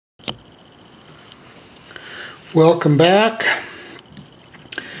Welcome back.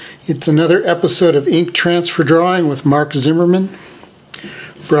 It's another episode of Ink Transfer Drawing with Mark Zimmerman,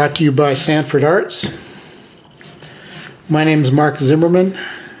 brought to you by Sanford Arts. My name is Mark Zimmerman,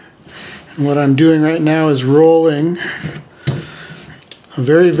 and what I'm doing right now is rolling a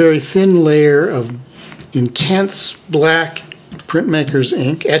very thin layer of intense black printmaker's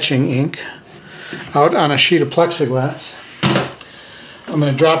ink, etching ink, out on a sheet of plexiglass. I'm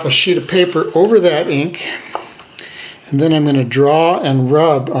going to drop a sheet of paper over that ink, and then I'm going to draw and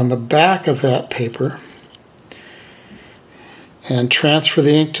rub on the back of that paper and transfer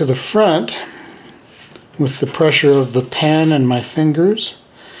the ink to the front with the pressure of the pen and my fingers.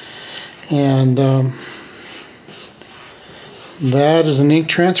 And that is an ink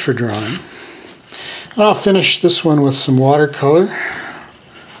transfer drawing. And I'll finish this one with some watercolor.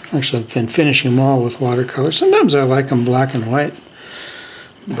 Actually, I've been finishing them all with watercolor. Sometimes I like them black and white,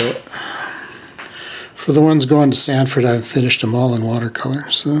 but for the ones going to Sanford, I've finished them all in watercolor.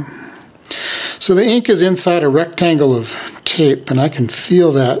 So the ink is inside a rectangle of tape, and I can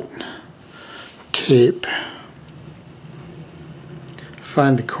feel that tape.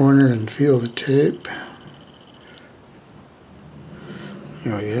 Find the corner and feel the tape.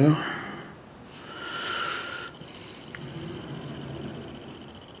 There we go.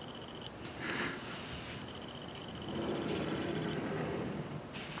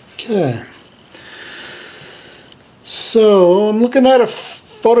 Okay. So I'm looking at a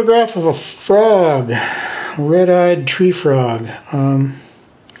photograph of a frog, a red-eyed tree frog.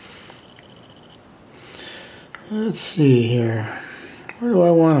 Let's see here. Where do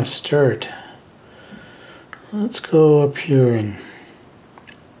I want to start? Let's go up here and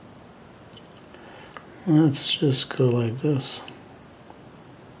let's just go like this.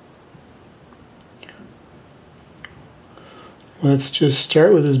 Let's just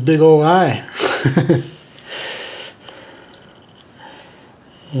start with his big old eye.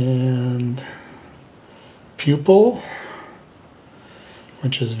 And pupil,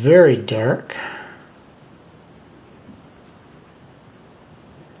 which is very dark.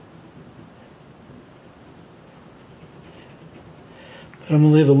 But I'm going to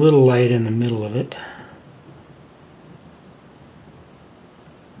leave a little light in the middle of it.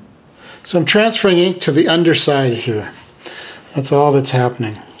 So I'm transferring ink to the underside here. That's all that's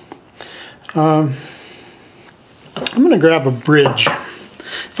happening. I'm going to grab a bridge.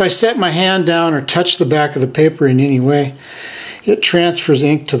 If I set my hand down or touch the back of the paper in any way, it transfers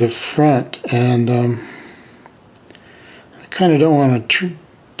ink to the front, and I kind of don't want to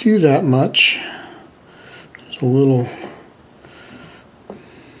do that much. There's a little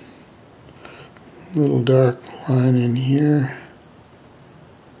dark line in here.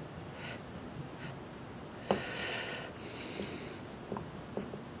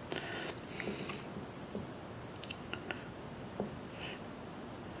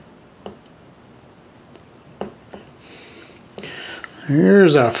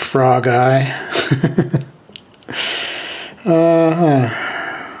 Here's a frog eye.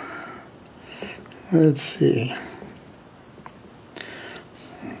 Let's see.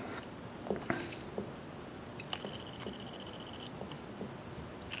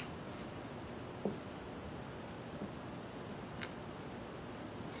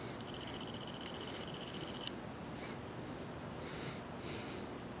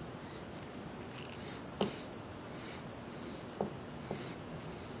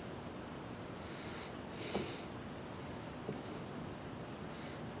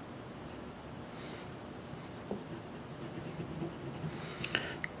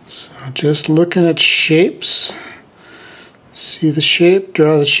 So just looking at shapes, see the shape,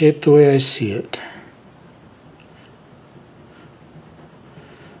 draw the shape the way I see it.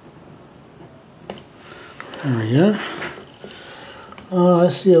 There we go. Oh, I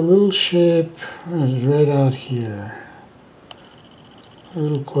see a little shape right out here. A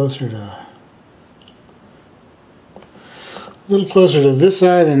little closer to this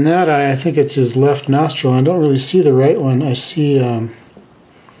eye than that eye. I think it's his left nostril. I don't really see the right one. I see a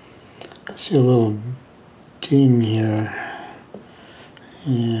little ding here,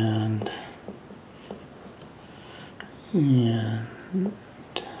 and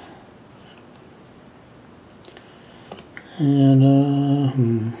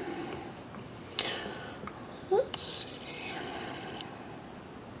let's see.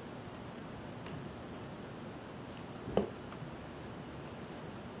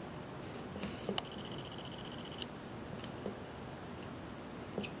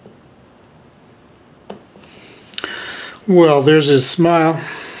 Well, there's his smile.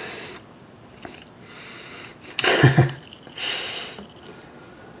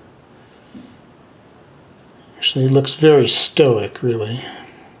 Actually, it looks very stoic, really.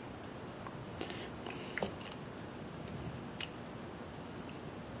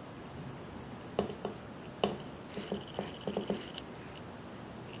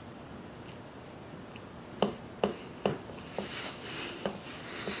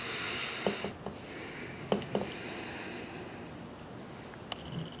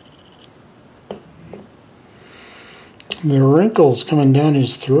 The wrinkles coming down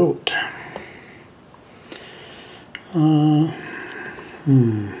his throat.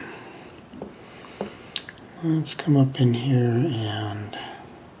 Let's come up in here and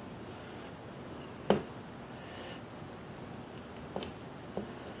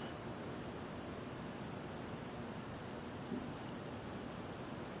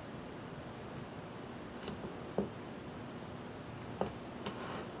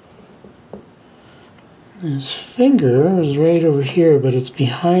his finger is right over here, but it's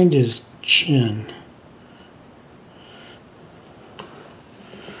behind his chin.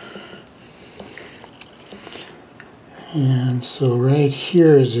 And so right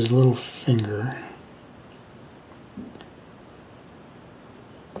here is his little finger.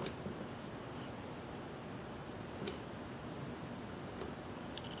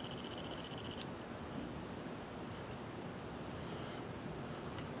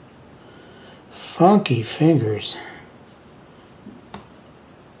 Funky fingers.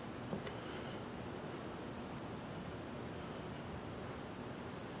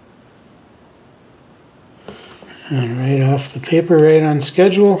 And right off the paper, right on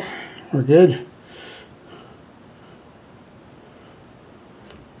schedule, we're good.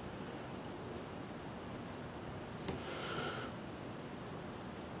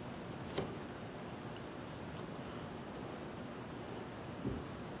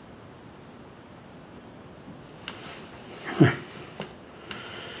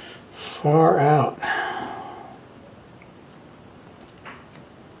 Far out.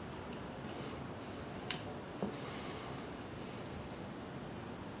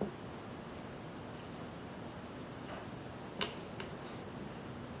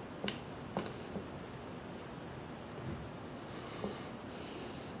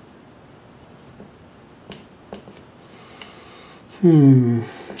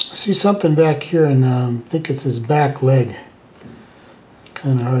 I see something back here, and I think it's his back leg.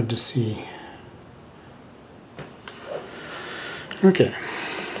 Kind of hard to see. Okay.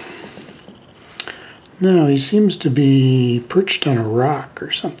 Now he seems to be perched on a rock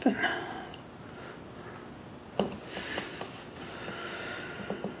or something.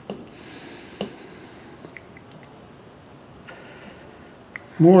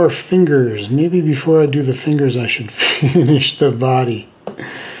 More fingers. Maybe before I do the fingers I should finish the body.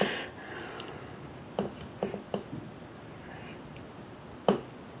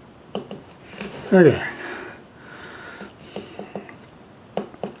 Okay.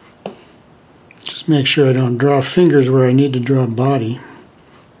 Just make sure I don't draw fingers where I need to draw a body.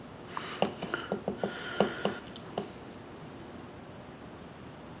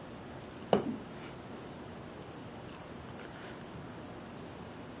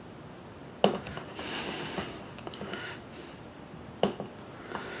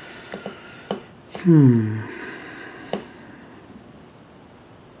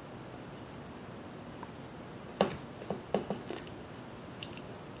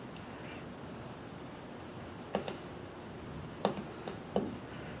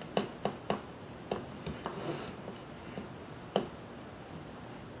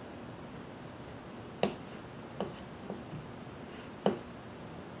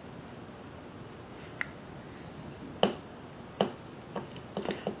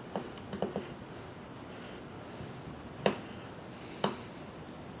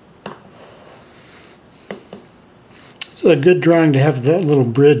 It's a good drawing to have that little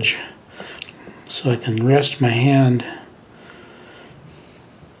bridge so I can rest my hand.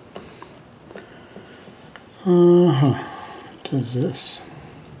 Does this.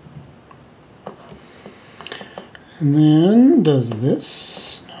 And then does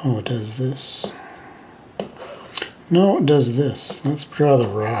this. No, it does this. No, it does this. Let's draw the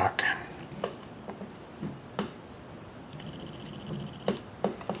rock.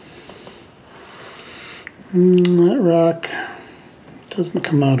 That rock doesn't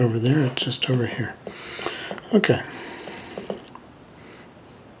come out over there, it's just over here. Okay.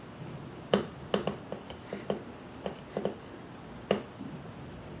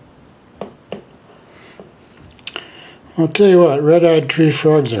 I'll tell you what, red-eyed tree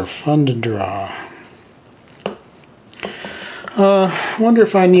frogs are fun to draw. Wonder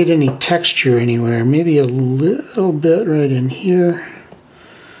if I need any texture anywhere. Maybe a little bit right in here.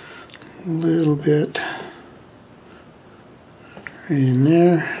 A little bit. right in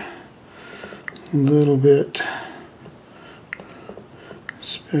there, a little bit,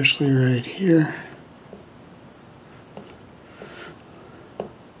 especially right here.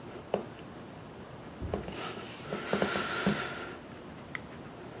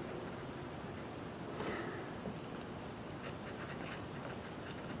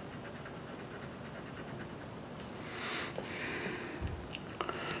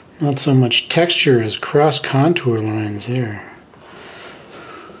 Not so much texture as cross contour lines there.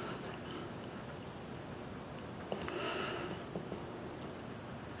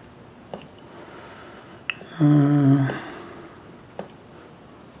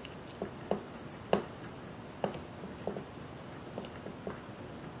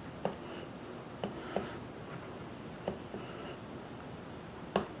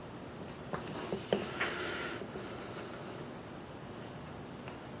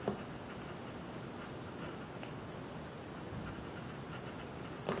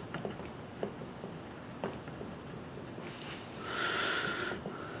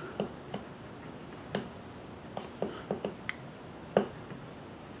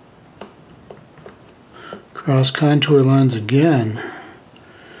 Cross contour lines again.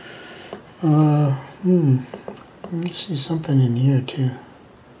 Let me see something in here too.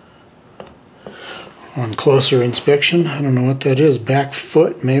 On closer inspection, I don't know what that is. Back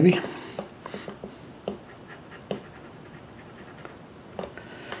foot, maybe.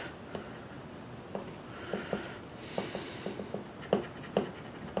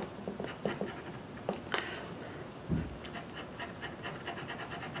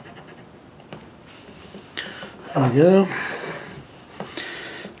 There we go.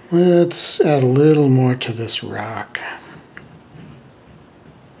 Let's add a little more to this rock.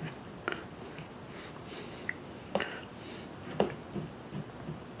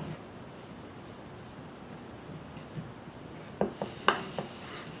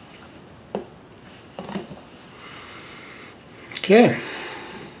 Okay.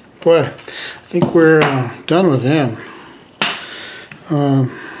 Boy, I think we're done with him.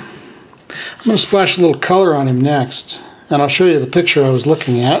 I'm going to splash a little color on him next, and I'll show you the picture I was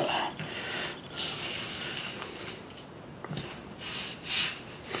looking at.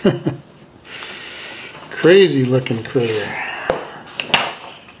 Crazy looking critter.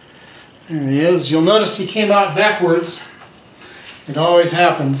 There he is. You'll notice he came out backwards. It always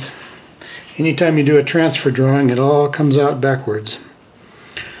happens. Anytime you do a transfer drawing, it all comes out backwards.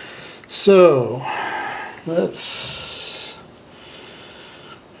 So, let's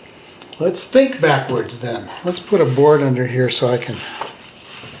think backwards then. Let's put a board under here so I can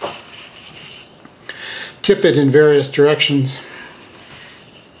tip it in various directions.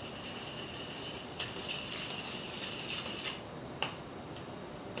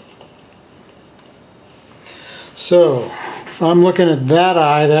 So, if I'm looking at that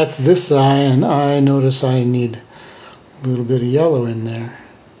eye, that's this eye, and I notice I need a little bit of yellow in there.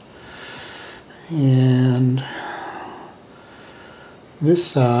 And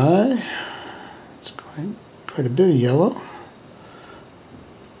this eye, it's quite a bit of yellow.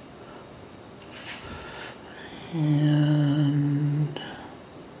 And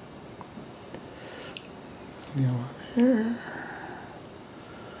yellow there.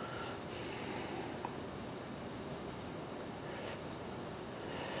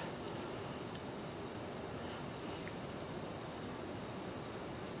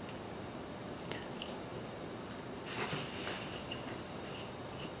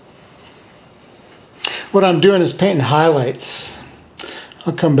 What I'm doing is painting highlights.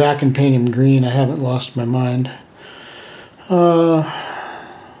 I'll come back and paint him green. I haven't lost my mind. I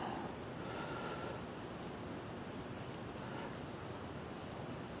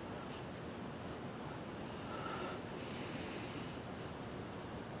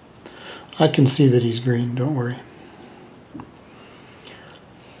can see that he's green, don't worry.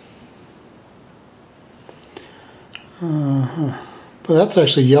 But that's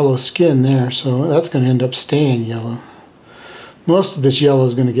actually yellow skin there, so that's going to end up staying yellow. Most of this yellow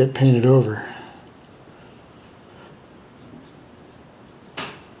is going to get painted over.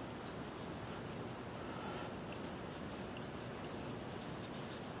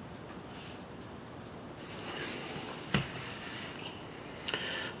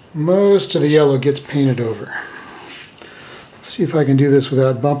 Most of the yellow gets painted over. Let's see if I can do this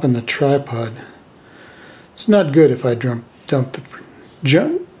without bumping the tripod. It's not good if I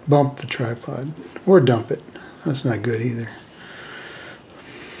bump the tripod or dump it. That's not good either.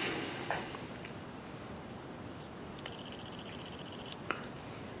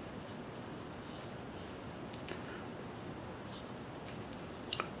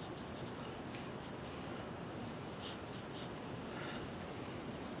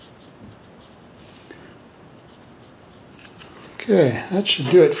 Okay, that should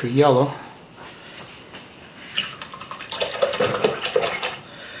do it for yellow.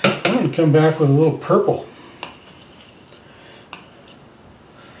 I'm going to come back with a little purple.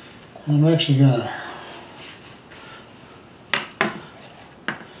 I'm actually going to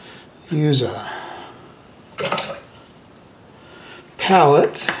use a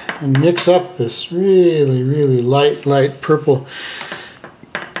palette and mix up this really light purple.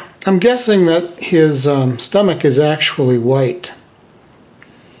 I'm guessing that his stomach is actually white,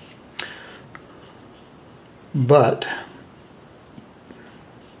 but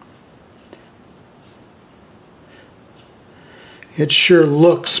it sure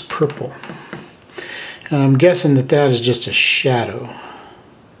looks purple, and I'm guessing that that is just a shadow.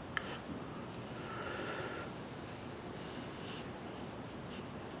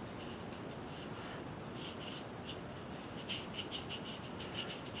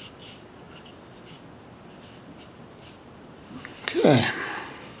 Okay,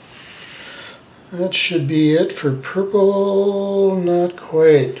 that should be it for purple. Not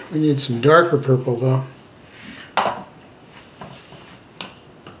quite. We need some darker purple though.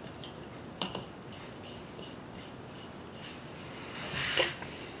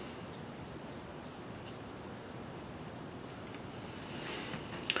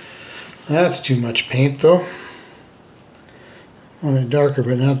 That's too much paint though. I want it darker,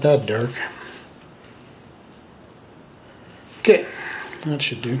 but not that dark. Okay, that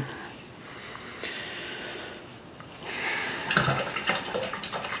should do.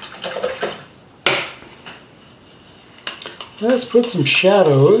 Let's put some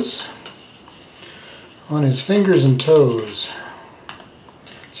shadows on his fingers and toes.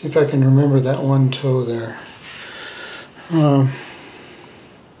 See if I can remember that one toe there.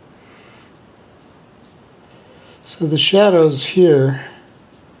 So the shadows here,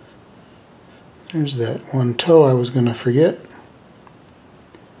 there's that one toe I was going to forget.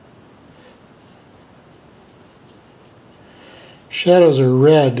 Shadows are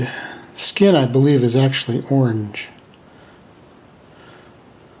red. Skin, I believe, is actually orange.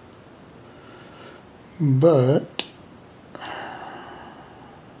 But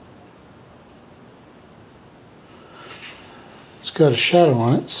it's got a shadow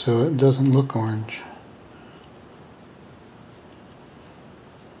on it, so it doesn't look orange.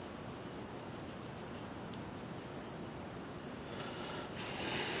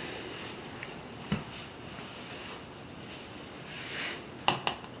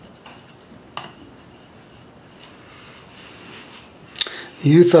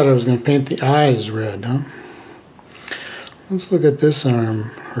 You thought I was going to paint the eyes red, huh? Let's look at this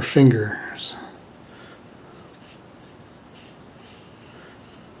arm, or fingers.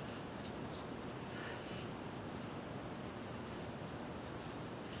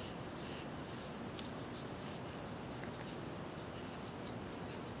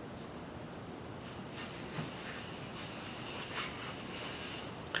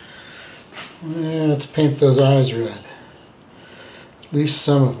 Yeah, let's paint those eyes red. At least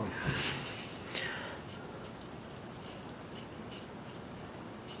some of them.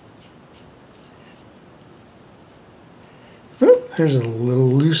 Oh, there's a little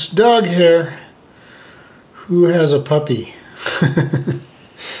loose dog hair. Who has a puppy?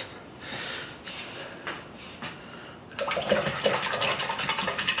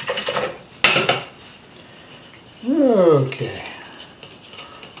 Okay.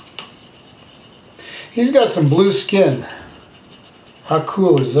 He's got some blue skin. How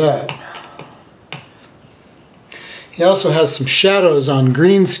cool is that? He also has some shadows on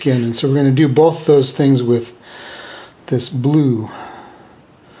green skin, and so we're going to do both those things with this blue.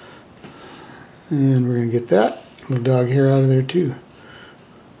 And we're going to get that little dog hair out of there too.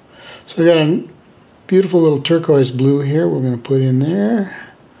 So we got a beautiful little turquoise blue here we're going to put in there.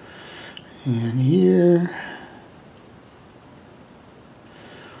 And here.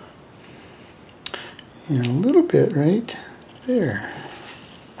 And a little bit right there.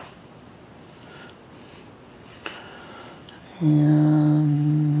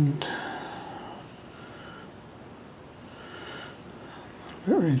 And a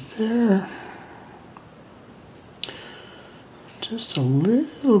little bit right there. Just a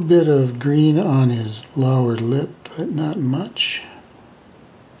little bit of green on his lower lip, but not much.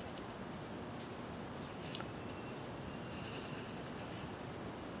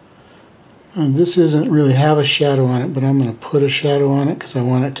 And this doesn't really have a shadow on it, but I'm going to put a shadow on it because I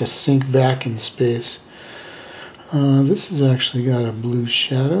want it to sink back in space. This has actually got a blue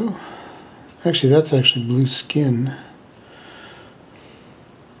shadow. Actually, that's actually blue skin.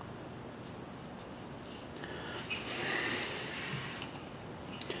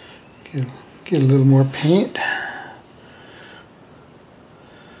 Get a little more paint.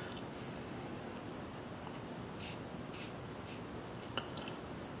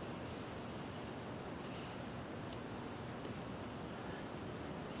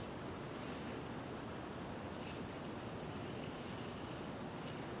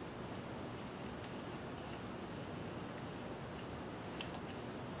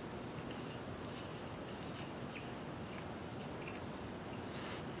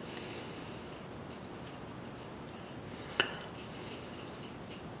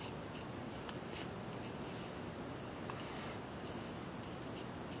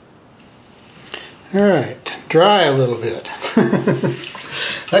 Alright, dry a little bit.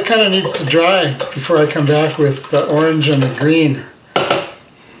 That kind of needs to dry before I come back with the orange and the green.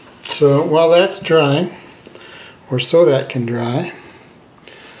 So while that's drying, or so that can dry,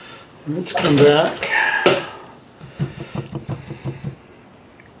 let's come back.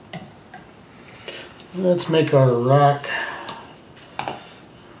 Let's make our rock.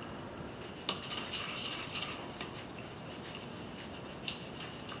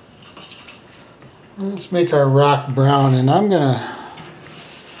 Let's make our rock brown, and I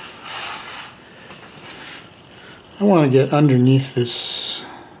want to get underneath this.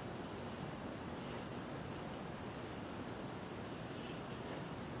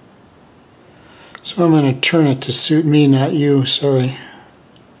 So I'm going to turn it to suit me, not you, sorry.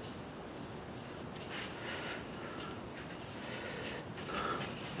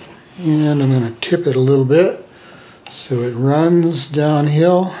 And I'm going to tip it a little bit so it runs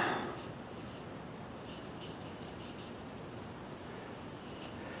downhill.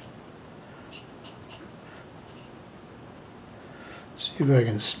 See if I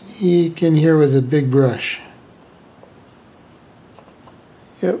can sneak in here with a big brush.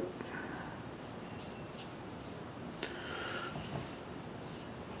 Yep.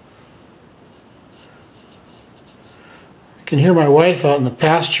 I can hear my wife out in the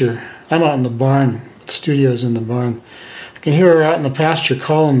pasture. I'm out in the barn. The studio's in the barn. I can hear her out in the pasture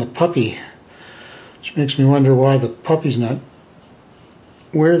calling the puppy, which makes me wonder why the puppy's not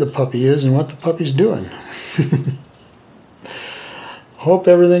where the puppy is and what the puppy's doing. Hope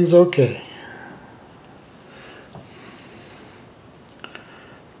everything's okay.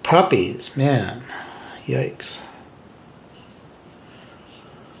 Puppies, man, yikes.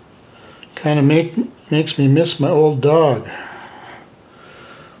 Kind of makes me miss my old dog.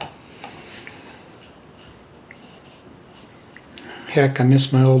 Heck, I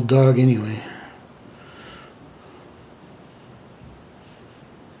miss my old dog anyway.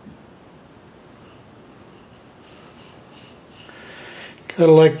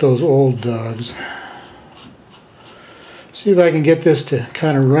 Gotta like those old dogs. See if I can get this to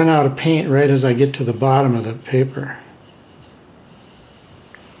kind of run out of paint right as I get to the bottom of the paper.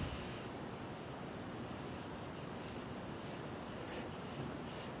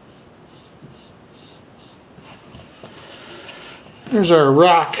 There's our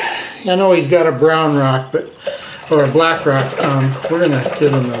rock. I know he's got a brown rock, or a black rock. We're gonna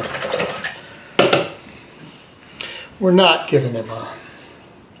give him a. We're not giving him a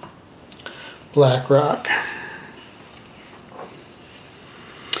black rock.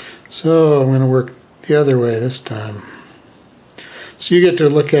 So I'm going to work the other way this time. So you get to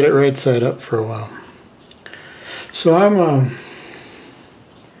look at it right side up for a while. So I'm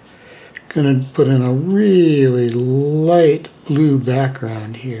going to put in a really light blue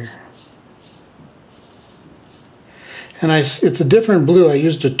background here. And it's a different blue. I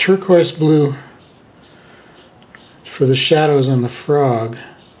used a turquoise blue for the shadows on the frog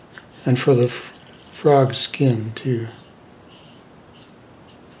and for the frog skin too.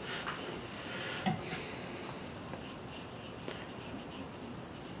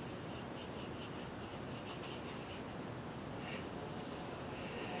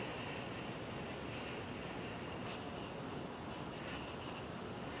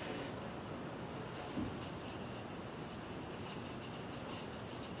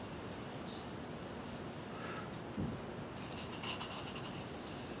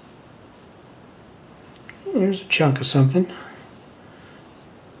 There's a chunk of something.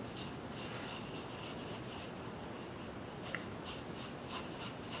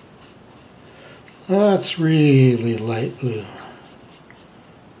 That's really light blue.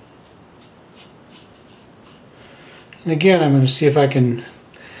 And again, I'm going to see if I can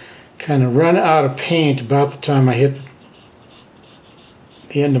kind of run out of paint about the time I hit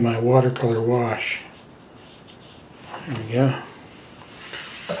the end of my watercolor wash. There we go.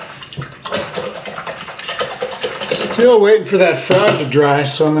 Still waiting for that frog to dry,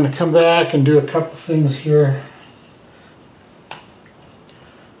 so I'm going to come back and do a couple things here.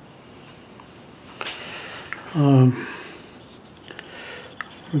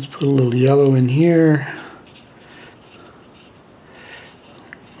 Let's put a little yellow in here,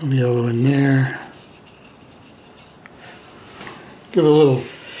 a little yellow in there. Give a little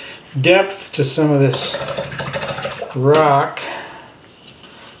depth to some of this rock.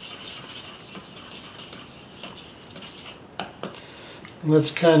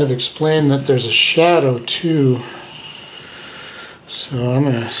 Let's kind of explain that there's a shadow too. So I'm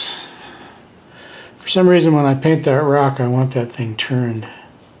going to, for some reason when I paint that rock, I want that thing turned.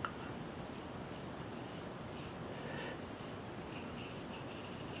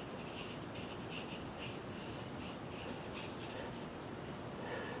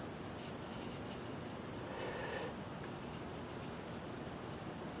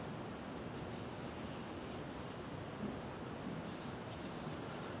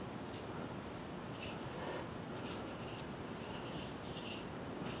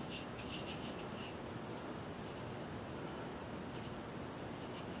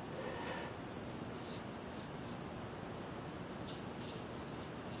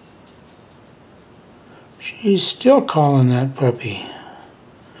 She's still calling that puppy.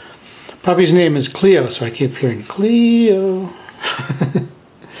 Puppy's name is Cleo, so I keep hearing Cleo.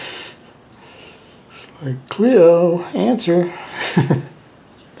 It's like, Cleo, answer.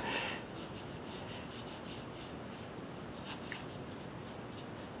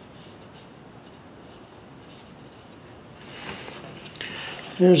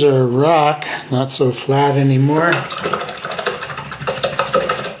 There's our rock, not so flat anymore.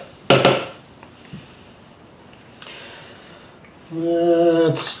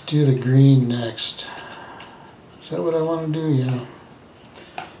 Let's do the green next. Is that what I want to do? Yeah.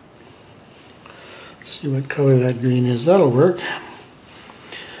 Let's see what color that green is. That'll work.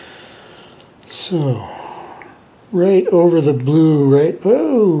 So, right over the blue, right,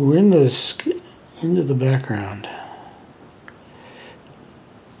 oh, into the background.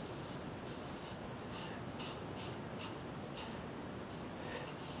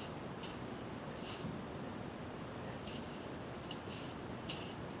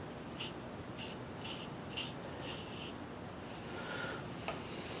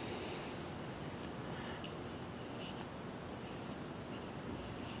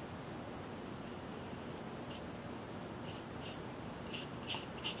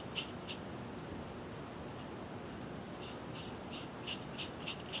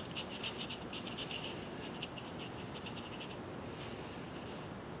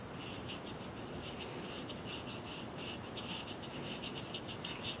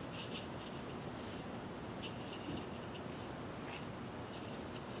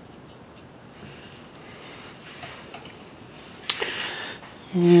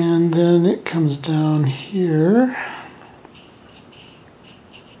 And then it comes down here.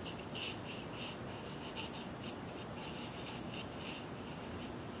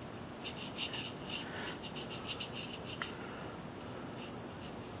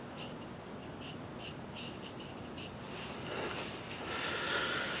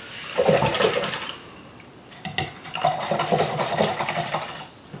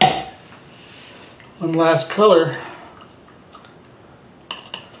 One last color.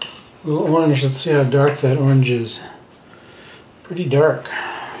 A little orange. Let's see how dark that orange is. Pretty dark.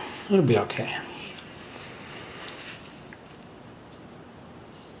 It'll be okay.